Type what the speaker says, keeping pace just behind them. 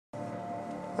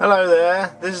Hello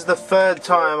there. This is the third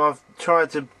time I've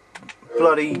tried to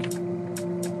bloody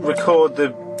record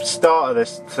the start of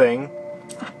this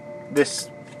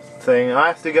thing. I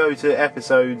have to go to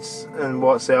episodes and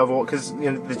what's the other one, because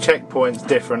you know, the checkpoint's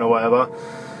different or whatever.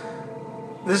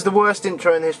 This is the worst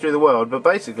intro in the history of the world, but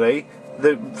basically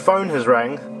the phone has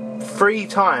rang 3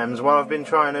 times while I've been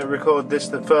trying to record the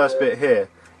first bit here.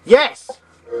 Yes!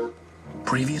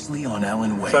 Previously on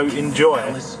Alan Wake, so enjoy.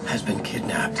 Alice has been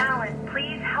kidnapped. Alice,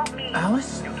 please help me.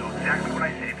 Alice? You'll do exactly what I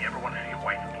say if you ever want to see your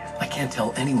wife again. I can't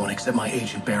tell anyone except my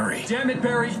agent Barry. Damn it,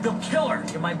 Barry, they'll kill her.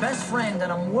 You're my best friend,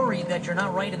 and I'm worried that you're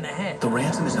not right in the head. The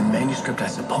ransom is a manuscript I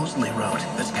supposedly wrote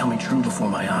that's coming true before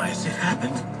my eyes. It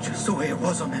happened just the way it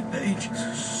was on that page.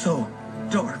 So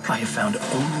dark. I have found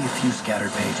only a few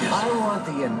scattered pages. I want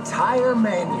the entire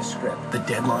manuscript. The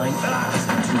deadline is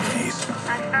in 2 days.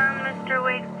 I found Mr.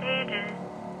 Wake's pages.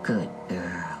 Good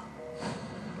girl.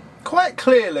 Quite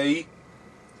clearly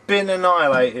been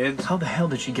annihilated. How the hell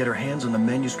did she get her hands on the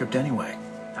manuscript anyway?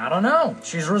 I don't know.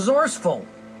 She's resourceful.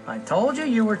 I told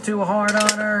you were too hard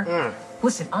on her.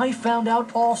 Listen, I found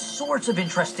out all sorts of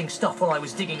interesting stuff while I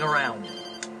was digging around.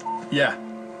 Yeah.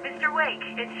 Mr. Wake,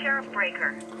 it's Sheriff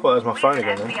Breaker. Well, there's my phone We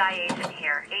have again an then. FBI agent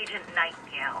here, Agent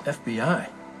Nightingale. FBI?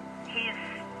 He's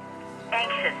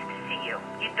anxious to see you.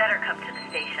 You'd better come to the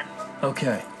station.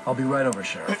 Okay, I'll be right over,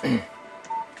 Sheriff.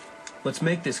 Let's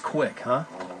make this quick, huh?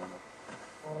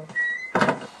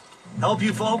 Help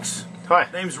you folks? Hi.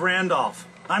 Name's Randolph.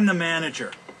 I'm the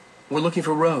manager. We're looking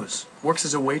for Rose. Works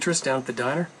as a waitress down at the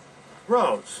diner.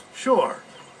 Rose, sure.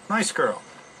 Nice girl.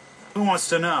 Who wants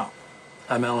to know?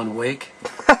 I'm Alan Wake.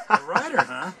 The writer,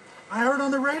 huh? I heard on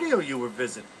the radio you were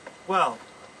visiting. Well,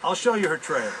 I'll show you her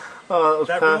trailer. Oh,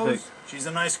 that was perfect. Rose, she's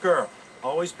a nice girl.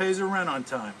 Always pays her rent on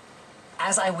time.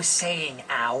 As I was saying,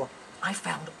 Al, I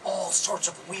found all sorts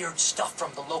of weird stuff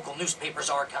from the local newspaper's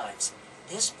archives.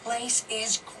 This place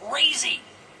is crazy.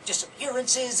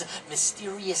 Disappearances,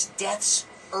 mysterious deaths,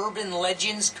 urban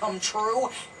legends come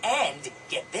true, and,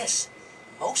 get this,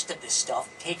 most of this stuff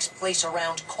takes place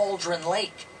around Cauldron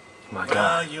Lake. My Well,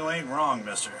 God. you ain't wrong,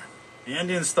 mister. The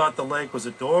Indians thought the lake was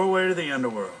a doorway to the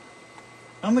underworld.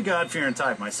 I'm the God-fearing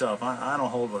type myself. I don't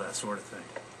hold with that sort of thing.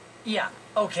 Yeah,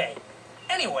 okay.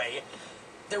 Anyway,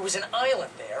 there was an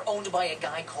island there owned by a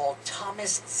guy called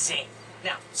Thomas Zane.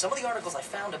 Now, some of the articles I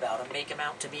found about him make him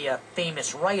out to be a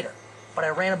famous writer, but I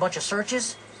ran a bunch of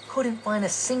searches, couldn't find a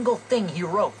single thing he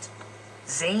wrote.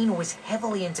 Zane was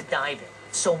heavily into diving,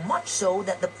 so much so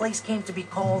that the place came to be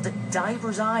called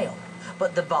Diver's Isle.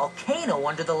 But the volcano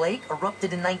under the lake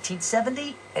erupted in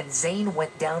 1970, and Zane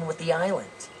went down with the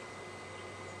island.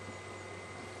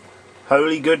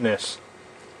 Holy goodness.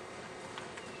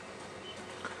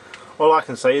 All I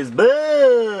can say is,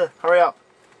 "Boo! Hurry up.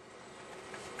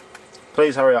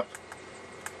 Please hurry up."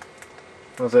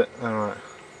 Was it? Alright.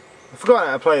 I've forgotten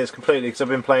how to play this completely because I've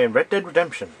been playing Red Dead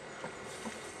Redemption.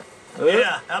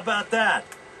 Yeah, how about that?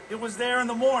 It was there in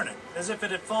the morning, as if it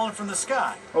had fallen from the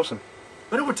sky. Awesome.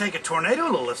 But it would take a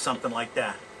tornado to lift something like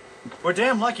that. We're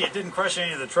damn lucky it didn't crush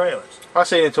any of the trailers. I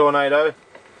seen a tornado.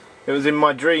 It was in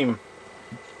my dream.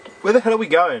 Where the hell are we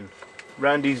going?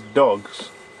 Randy's dogs.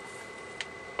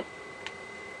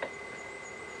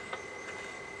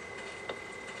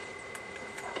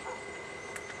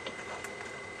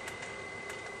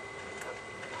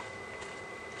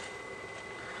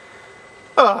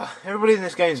 Everybody in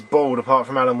this game's bald apart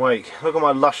from Alan Wake. Look at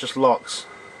my luscious locks.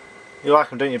 You like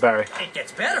them, don't you, Barry? It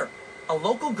gets better. A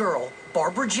local girl,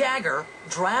 Barbara Jagger,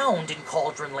 drowned in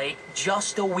Cauldron Lake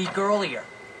just a week earlier.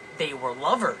 They were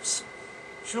lovers.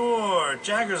 Sure,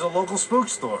 Jagger's a local spook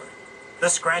story. The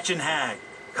Scratching Hag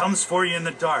comes for you in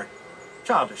the dark.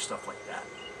 Childish stuff like that.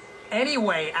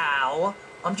 Anyway, Al,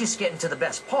 I'm just getting to the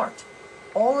best part.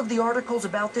 All of the articles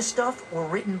about this stuff were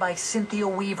written by Cynthia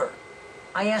Weaver.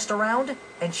 I asked around,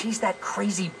 and she's that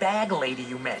crazy bag lady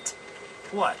you met.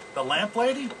 What, the lamp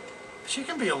lady? She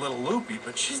can be a little loopy,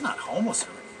 but she's not homeless or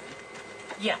anything.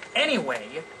 Yeah,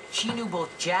 anyway, she knew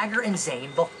both Jagger and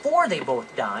Zane before they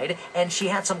both died, and she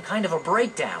had some kind of a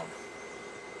breakdown.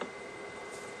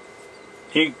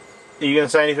 Are you going to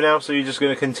say anything else, or are you just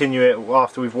going to continue it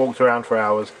after we've walked around for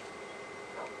hours?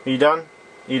 Are you done?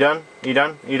 Are you done? Are you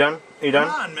done? Are you done? Are you done?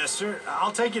 Come on, mister.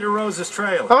 I'll take you to Rose's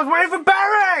trailer. I was waiting for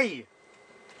Barry!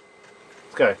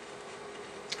 Let's go.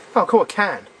 Oh, cool, a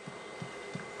can.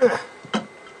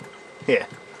 Here.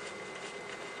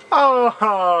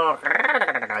 Oh,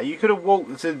 you could have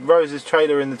walked to Rose's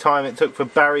trailer in the time it took for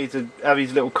Barry to have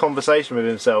his little conversation with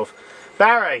himself.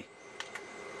 Barry!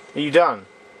 Are you done?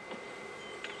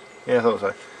 Yeah, I thought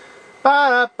so.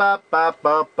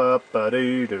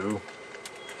 Ba-da-ba-ba-ba-ba-ba-doo-doo.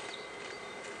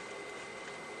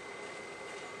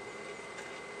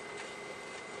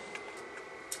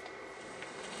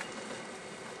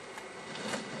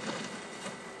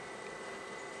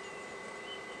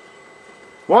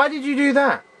 Why did you do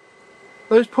that?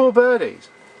 Those poor birdies.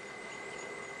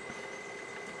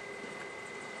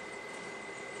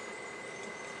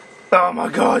 Oh my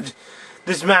god!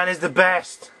 This man is the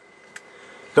best!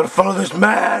 Gotta follow this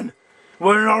man!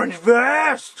 Wear an orange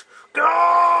vest! Go!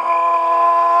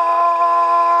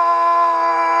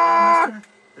 Mister,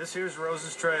 this here's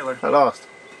Rose's trailer. At last.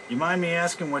 You mind me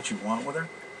asking what you want with her?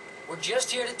 We're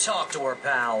just here to talk to her,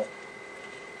 pal.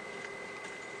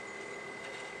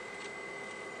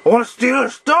 I want to steal her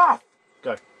stuff!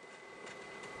 Go.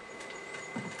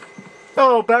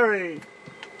 Oh, Barry!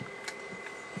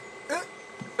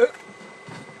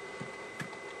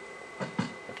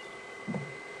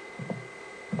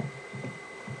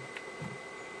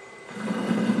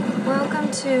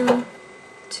 Welcome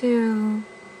to...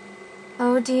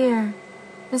 Oh dear.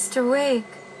 Mr. Wake.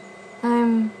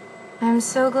 I'm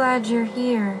so glad you're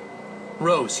here.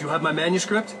 Rose, you have my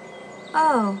manuscript?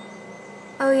 Oh.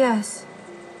 Oh, yes.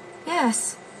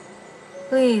 Yes.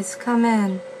 Please, come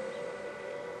in.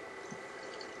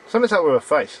 Something's up with her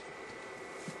face.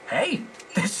 Hey,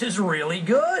 this is really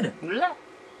good.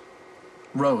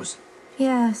 Rose,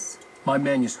 Yes, my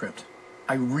manuscript.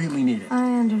 I really need it.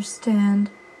 I understand.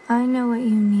 I know what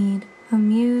you need. A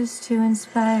muse to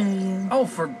inspire you. Oh,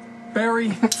 for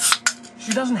Barry.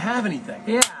 She doesn't have anything.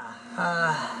 Yeah,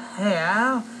 hey,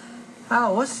 Al.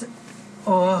 Oh, what's...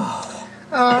 Oh.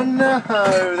 Oh no!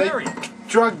 They Barry.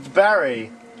 drugged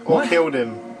Barry. Or What? killed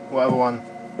him. Whatever one.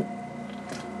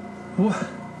 What?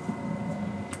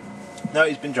 No,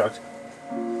 he's been drugged.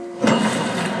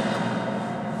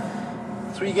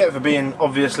 That's what you get for being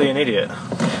obviously an idiot.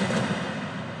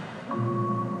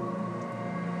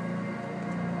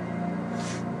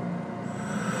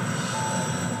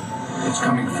 It's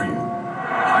coming for you,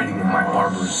 hiding in my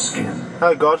barber's skin.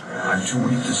 Oh god. I'm too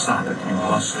weak to stop it. You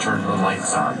must turn the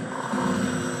lights on.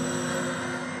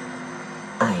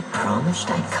 I promised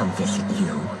I'd come visit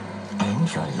you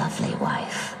and your lovely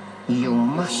wife. You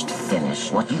must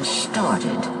finish what you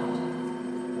started.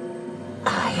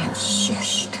 I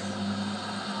insist.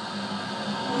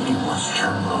 You must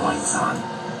turn the lights on.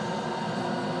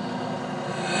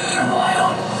 Turn the light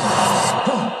on.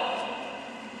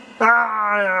 Ah!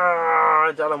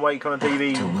 Alan Wake on a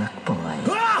TV. To work, boy.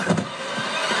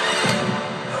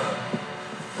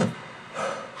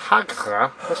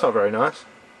 Hagra? That's not very nice.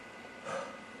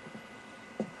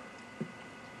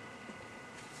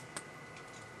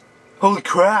 Holy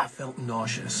crap! I felt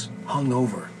nauseous,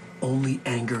 hungover. Only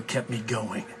anger kept me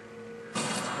going.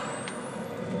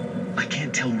 I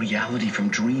can't tell reality from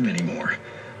dream anymore,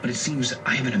 but it seems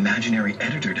I have an imaginary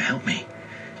editor to help me.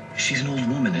 She's an old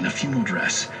woman in a funeral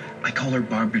dress. I call her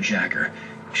Barbara Jagger.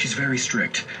 She's very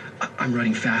strict. I'm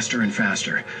writing faster and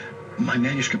faster. My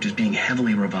manuscript is being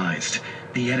heavily revised.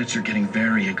 The edits are getting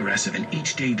very aggressive, and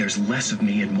each day there's less of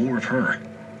me and more of her.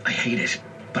 I hate it,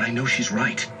 but I know she's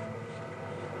right.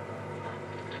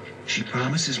 She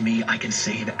promises me I can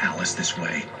save Alice this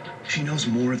way. She knows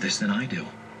more of this than I do.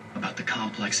 About the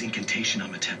complex incantation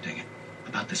I'm attempting.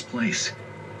 About this place.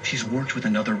 She's worked with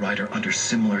another writer under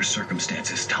similar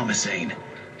circumstances, Thomas Zane.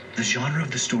 The genre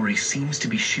of the story seems to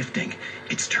be shifting.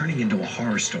 It's turning into a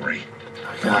horror story.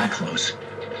 We're getting close.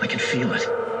 I can feel it.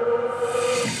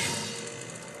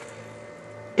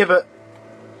 Yeah, but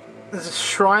there's a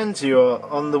shrine to you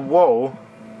on the wall.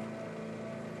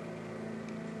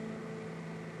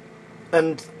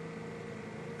 And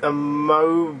a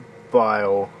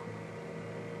mobile.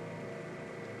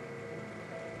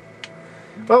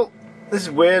 Well, this is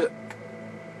weird.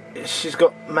 She's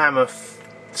got mammoth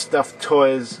stuffed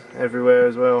toys everywhere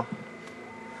as well.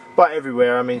 By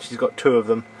everywhere, I mean she's got 2 of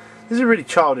them. This is a really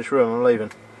childish room. I'm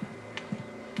leaving.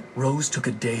 Rose took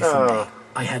a day from me.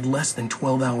 I had less than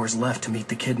 12 hours left to meet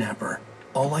the kidnapper.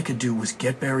 All I could do was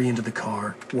get Barry into the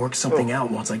car, work something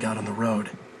out once I got on the road.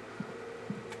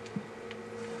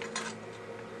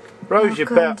 Rose, you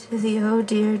Welcome bet. to the Oh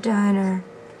Dear Diner.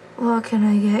 What can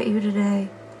I get you today?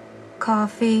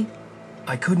 Coffee?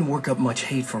 I couldn't work up much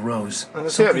hate for Rose. I'm gonna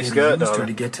see how Something he's had scared, used her darling.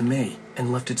 to get to me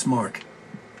and left its mark.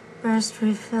 First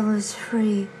refill is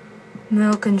free.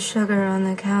 Milk and sugar on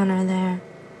the counter there.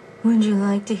 Would you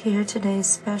like to hear today's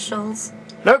specials?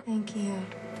 Nope. Thank you.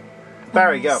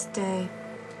 Barry, go. Stay.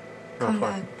 Oh, Come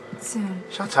fine. back soon.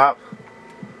 Shut up.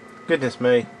 Goodness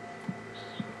me.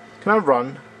 Can I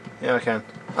run? Yeah, I can.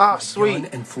 Ah, sweet. Gun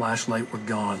and flashlight were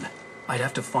gone. I'd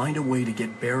have to find a way to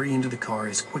get Barry into the car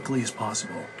as quickly as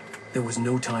possible. There was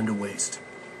no time to waste.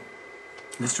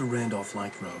 Mr. Randolph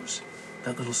liked Rose.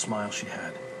 That little smile she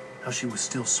had. How she was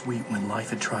still sweet when life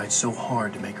had tried so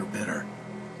hard to make her bitter.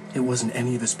 It wasn't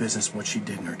any of his business what she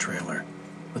did in her trailer.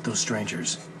 But those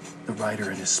strangers, the writer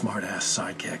and his smart-ass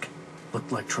sidekick,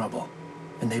 Looked like trouble,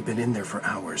 and they'd been in there for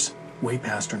hours, way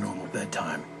past her normal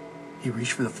bedtime. He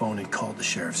reached for the phone and called the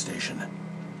sheriff's station.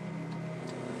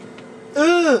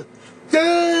 You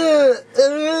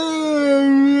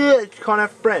can't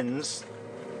have friends.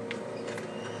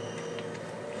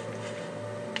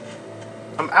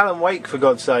 I'm Alan Wake, for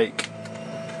God's sake.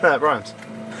 No, that rhymes.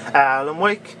 Alan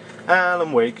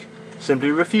Wake simply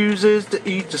refuses to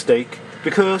eat a steak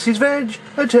because he's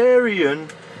vegetarian.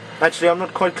 Actually, I'm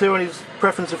not quite clear on his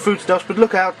preference of foodstuffs, but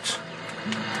look out.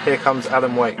 Here comes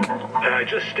Alan Wake. I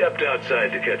just stepped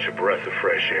outside to catch a breath of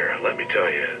fresh air. Let me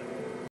tell you,